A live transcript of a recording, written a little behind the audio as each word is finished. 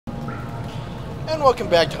And welcome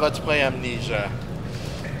back to Let's Play Amnesia.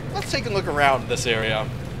 Let's take a look around this area.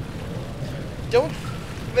 Don't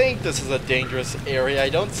think this is a dangerous area. I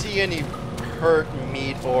don't see any hurt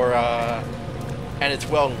meat or, and it's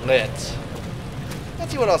well lit.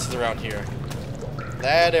 Let's see what else is around here.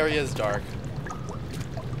 That area is dark.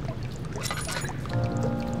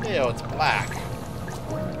 Ew, it's black.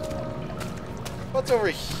 What's over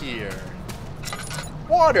here?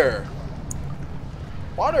 Water!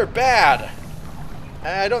 Water bad!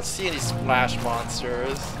 I don't see any splash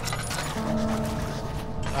monsters.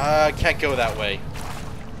 Can't go that way.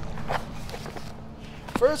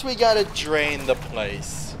 First we gotta drain the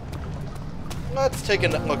place. Let's take a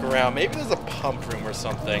look around. Maybe there's a pump room or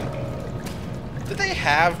something. Did they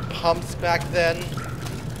have pumps back then?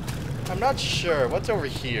 I'm not sure. What's over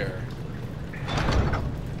here?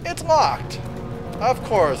 It's locked! Of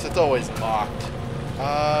course, it's always locked.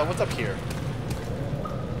 What's up here?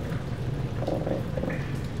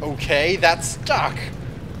 Okay, that's stuck.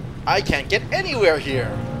 I can't get anywhere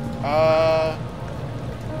here.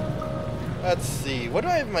 Let's see. What do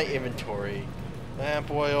I have in my inventory?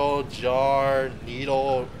 Lamp oil, jar,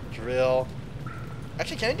 needle, drill.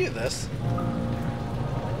 Actually, can I do this?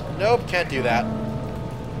 Nope, can't do that.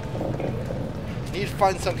 Need to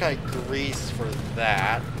find some kind of grease for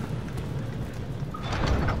that.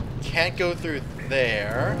 Can't go through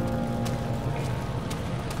there.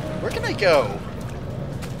 Where can I go?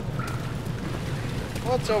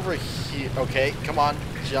 What's over here? Okay, come on,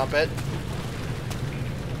 jump it.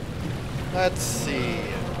 Let's see.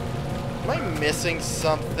 Am I missing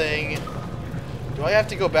something? Do I have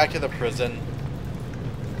to go back to the prison?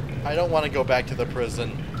 I don't want to go back to the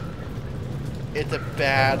prison. It's a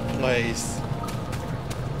bad place.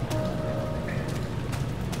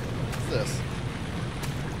 What's this?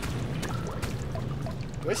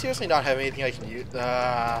 Do I seriously not have anything I can use?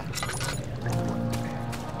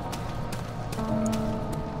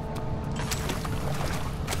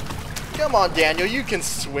 Come on, Daniel, you can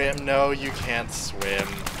swim. No, you can't swim.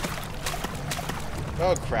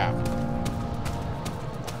 Oh, crap.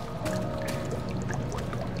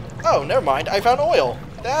 Oh, never mind. I found oil.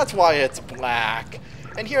 That's why it's black.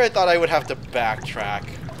 And here I thought I would have to backtrack.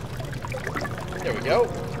 There we go.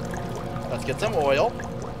 Let's get some oil.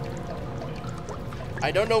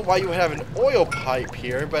 I don't know why you would have an oil pipe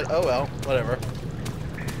here, but oh well, whatever.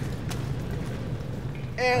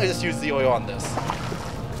 And I just use the oil on this.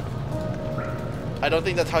 I don't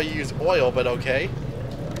think that's how you use oil, but okay.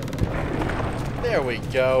 There we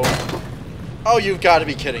go. Oh, you've got to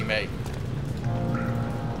be kidding me.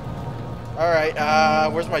 Alright,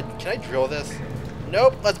 where's my... Can I drill this?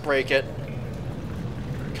 Nope, let's break it.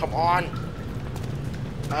 Come on.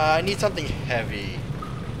 I need something heavy.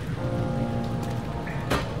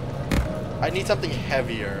 I need something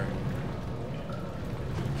heavier.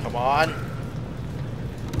 Come on.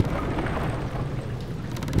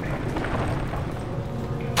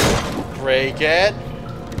 Break it.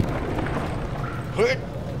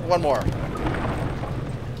 One more.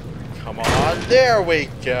 Come on. There we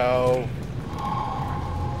go.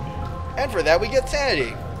 And for that we get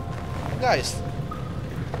sanity. Nice.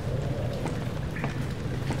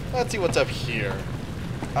 Let's see what's up here.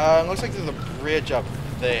 Looks like there's a bridge up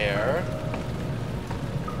there.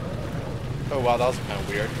 Oh wow, that was kind of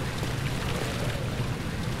weird.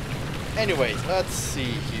 Anyways, let's see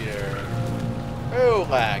here. Oh,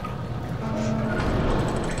 lag.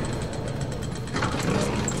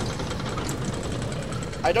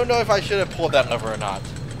 I don't know if I should have pulled that lever or not.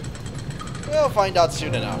 We'll find out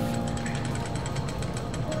soon enough.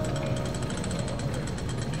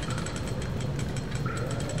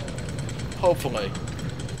 Hopefully.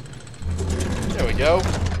 There we go.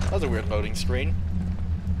 That was a weird loading screen.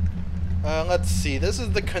 Let's see. This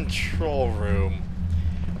is the control room.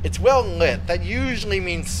 It's well lit. That usually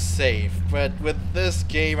means safe, but with this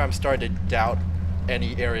game, I'm starting to doubt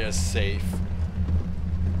any area is safe.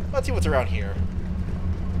 Let's see what's around here.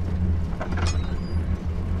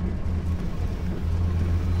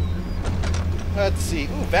 Let's see.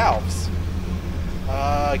 Ooh, valves.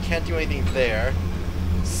 Can't do anything there.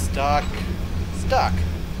 Stuck. Stuck.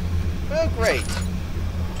 Oh, great.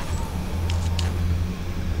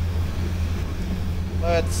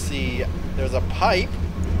 Let's see. There's a pipe.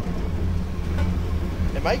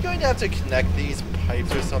 Am I going to have to connect these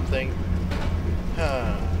pipes or something?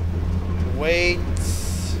 Huh.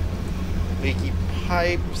 Weights. Leaky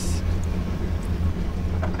pipes.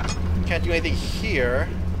 Can't do anything here.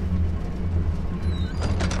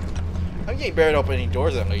 I'm getting better at opening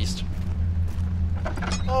doors at least.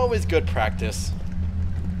 Always good practice.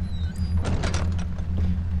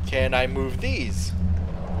 Can I move these?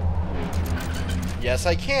 Yes,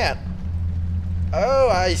 I can. Oh,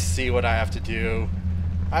 I see what I have to do.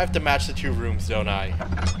 I have to match the two rooms, don't I?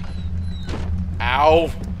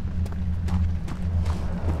 Ow!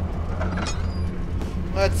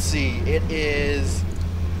 Let's see. It is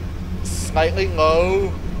slightly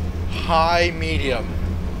low, high, medium.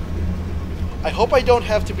 I hope I don't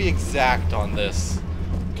have to be exact on this,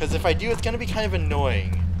 because if I do, it's going to be kind of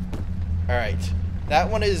annoying. Alright. That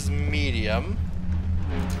one is medium.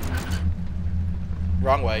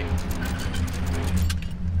 Wrong way.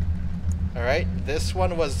 Alright, this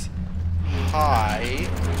one was high.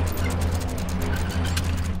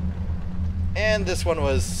 And this one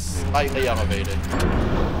was slightly elevated.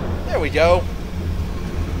 There we go.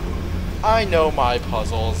 I know my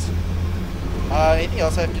puzzles. Anything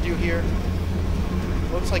else I have to do here?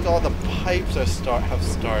 Looks like all the pipes have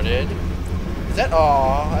started. Is that...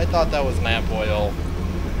 Aw, I thought that was lamp oil.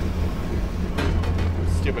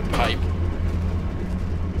 Stupid pipe.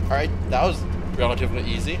 Alright, that was relatively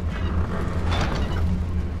easy.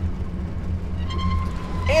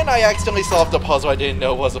 And I accidentally solved a puzzle I didn't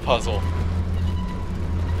know was a puzzle.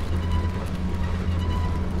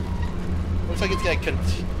 Looks like it's gonna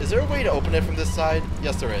is there a way to open it from this side?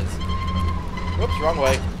 Yes, there is. Whoops, wrong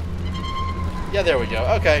way. Yeah, there we go.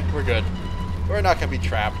 Okay, we're good. We're not gonna be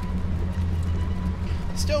trapped.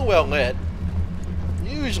 Still well lit.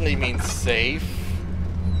 Usually means safe.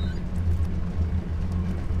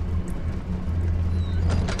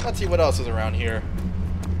 Let's see what else is around here.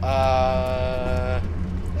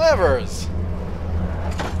 Levers!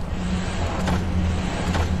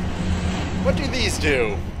 What do these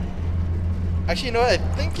do? Actually, you know what? I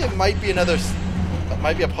think it might be another... It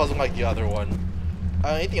might be a puzzle like the other one.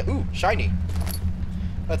 Anything... Ooh, shiny.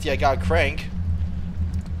 Let's see, I got a crank.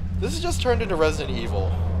 This has just turned into Resident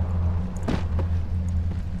Evil.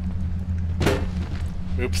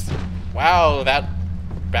 Oops. Wow, that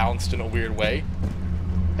bounced in a weird way.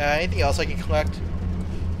 Anything else I can collect?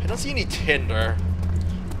 I don't see any tinder.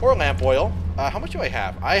 Or lamp oil. How much do I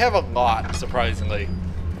have? I have a lot, surprisingly.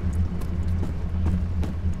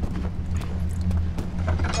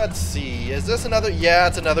 Let's see. Is this another? Yeah,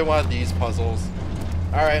 it's another one of these puzzles.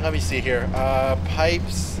 Alright, let me see here.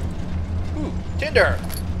 Pipes. Ooh, tinder!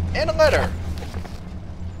 And a letter!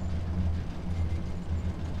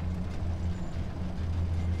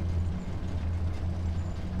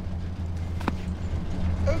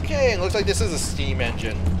 Okay, it looks like this is a steam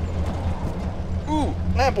engine. Ooh,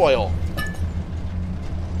 lamp oil.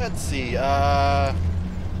 Let's see, down,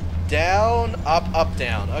 up,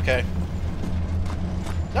 down. Okay.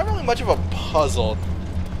 Not really much of a puzzle.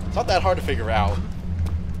 It's not that hard to figure out.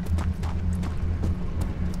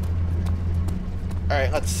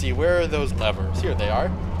 Alright, let's see. Where are those levers? Here they are.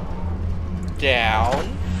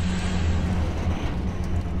 Down.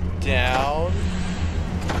 Down.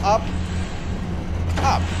 Up.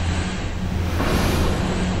 Up.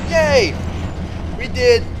 Yay! We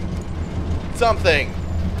did something.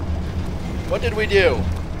 What did we do?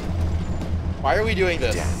 Why are we doing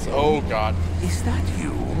this? Daniel, oh god. Is that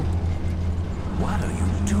you? What are you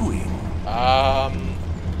doing?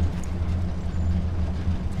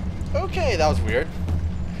 Okay, that was weird.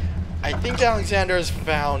 I think Alexander's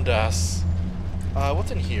found us.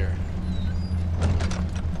 What's in here?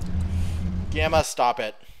 Gamma, stop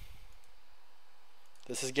it.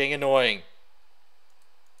 This is getting annoying.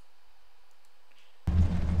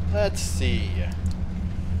 Let's see.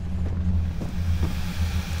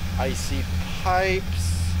 I see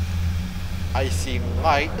pipes. I see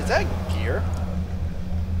light. Is that gear?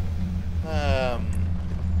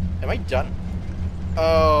 Am I done?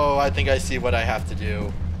 Oh, I think I see what I have to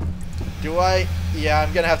do. Do I? Yeah,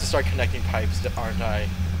 I'm gonna have to start connecting pipes, aren't I?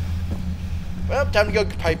 Well, time to go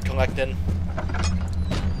pipe collecting.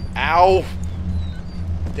 Ow!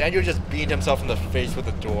 Daniel just beamed himself in the face with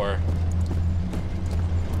the door.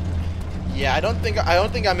 Yeah, I don't think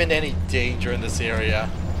I'm in any danger in this area.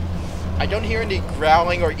 I don't hear any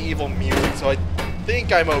growling or evil music, so I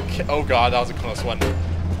think I'm okay. Oh god, that was a close one.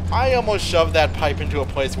 I almost shoved that pipe into a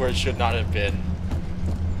place where it should not have been.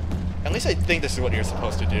 At least I think this is what you're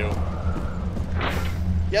supposed to do.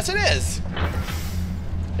 Yes, it is!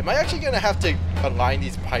 Am I actually going to have to align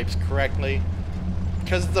these pipes correctly?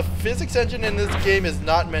 Because the physics engine in this game is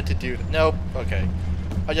not meant to do that. Nope. Okay.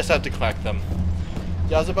 I just have to collect them.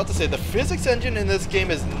 Yeah, I was about to say, the physics engine in this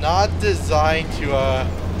game is not designed to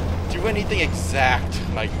do anything exact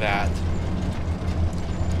like that.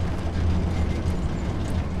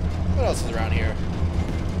 What else is around here?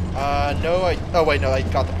 No, oh wait, no, I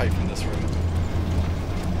got the pipe from this room.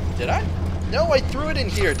 Did I? No, I threw it in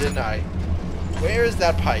here, didn't I? Where is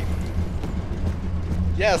that pipe?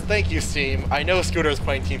 Yes, thank you, Steam. I know Scooter is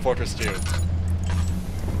playing Team Fortress 2.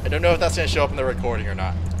 I don't know if that's going to show up in the recording or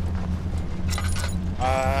not.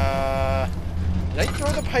 Did I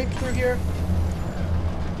throw the pipe through here?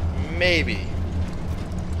 Maybe.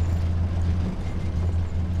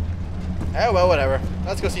 Oh, well, whatever.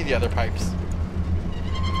 Let's go see the other pipes.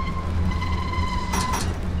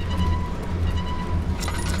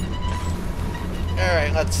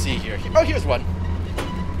 Alright, let's see here. Oh, here's one.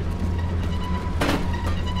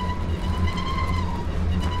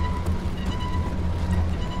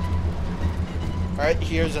 Alright,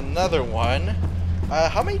 here's another one.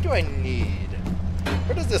 How many do I need?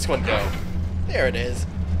 Where does this one go? There it is.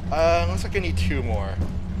 Looks like I need 2 more.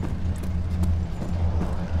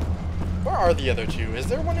 Where are the other 2? Is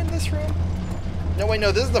there one in this room? No, wait,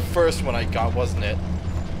 no, this is the first one I got, wasn't it?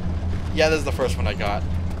 Yeah, this is the first one I got.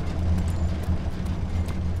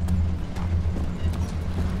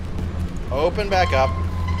 Open back up.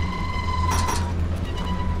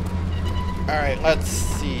 Alright, let's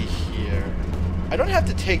see here. I don't have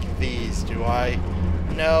to take these, do I?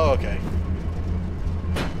 No, okay.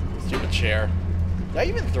 Let's do the chair. Did I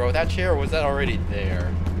even throw that chair, or was that already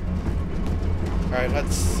there? Alright,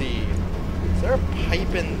 let's see. Is there a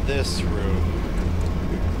pipe in this room?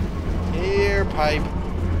 Here, pipe.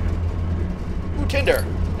 Ooh, tinder.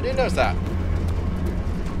 I didn't notice that.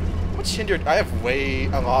 How much tinder? I have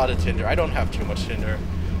a lot of tinder. I don't have too much tinder.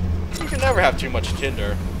 You can never have too much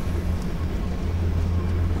tinder.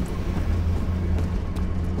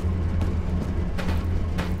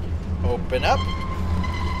 Open up.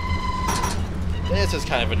 This is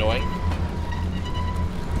kind of annoying.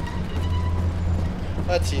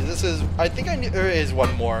 Let's see, this is... I think there is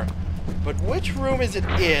one more. But which room is it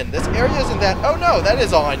in? This area isn't that... Oh no, that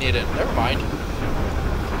is all I needed. Never mind.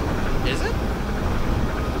 Is it?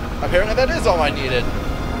 Apparently that is all I needed.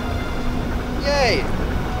 Yay!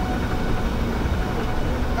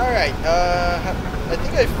 Alright, I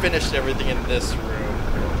think I finished everything in this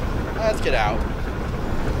room. Let's get out.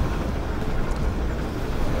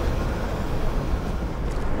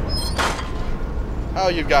 Oh,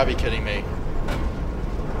 you've got to be kidding me.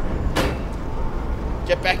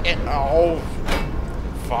 Get back in. Oh.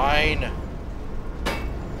 Fine.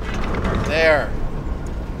 There.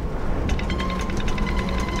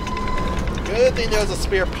 Good thing there was a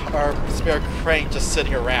spare crank just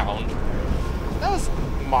sitting around. That was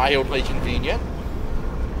mildly convenient.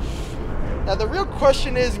 Now the real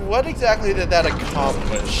question is, what exactly did that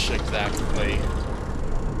accomplish exactly?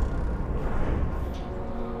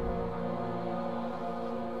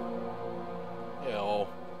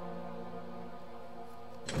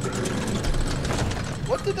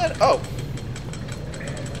 What did that... Oh!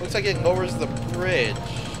 Looks like it lowers the bridge.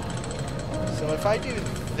 So if I do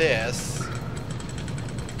this...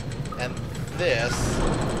 and this...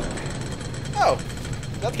 Oh!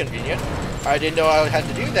 That's convenient. I didn't know I had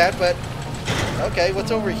to do that, but... Okay,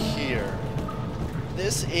 what's over here?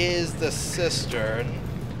 This is the cistern.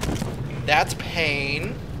 That's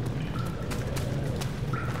pain.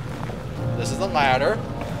 This is the ladder.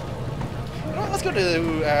 You know what,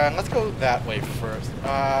 let's go that way first.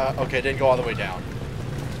 Okay, it didn't go all the way down.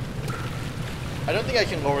 I don't think I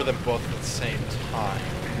can lower them both at the same time.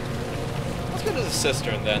 Let's go to the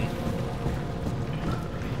cistern then.